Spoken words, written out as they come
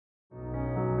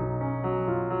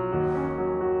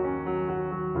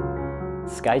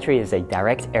Skytree is a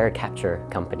direct air capture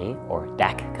company, or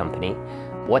DAC company.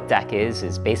 What DAC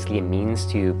is basically a means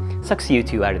to suck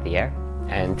CO2 out of the air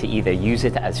and to either use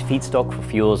it as feedstock for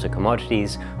fuels or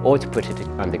commodities, or to put it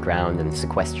underground and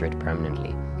sequester it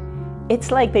permanently.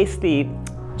 It's like basically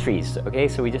trees, okay?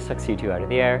 So we just suck CO2 out of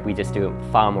the air. We just do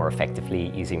it far more effectively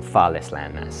using far less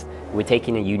land mass. We're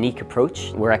taking a unique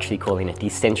approach. We're actually calling it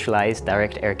Decentralized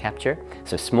Direct Air Capture.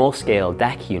 So small-scale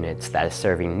DAC units that are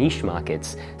serving niche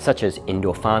markets such as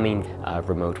indoor farming,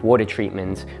 remote water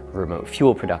treatment, remote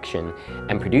fuel production,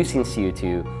 and producing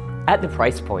CO2 at the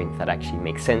price point that actually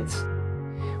makes sense.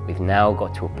 We've now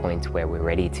got to a point where we're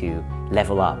ready to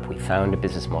level up. We found a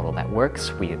business model that works.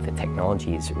 The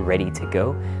technology is ready to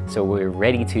go. So we're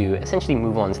ready to essentially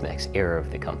move on to the next era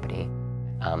of the company.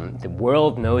 The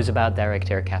world knows about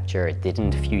direct air capture. It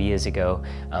didn't a few years ago.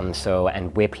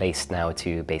 And we're placed now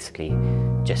to basically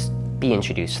just be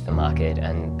introduced to the market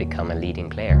and become a leading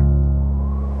player.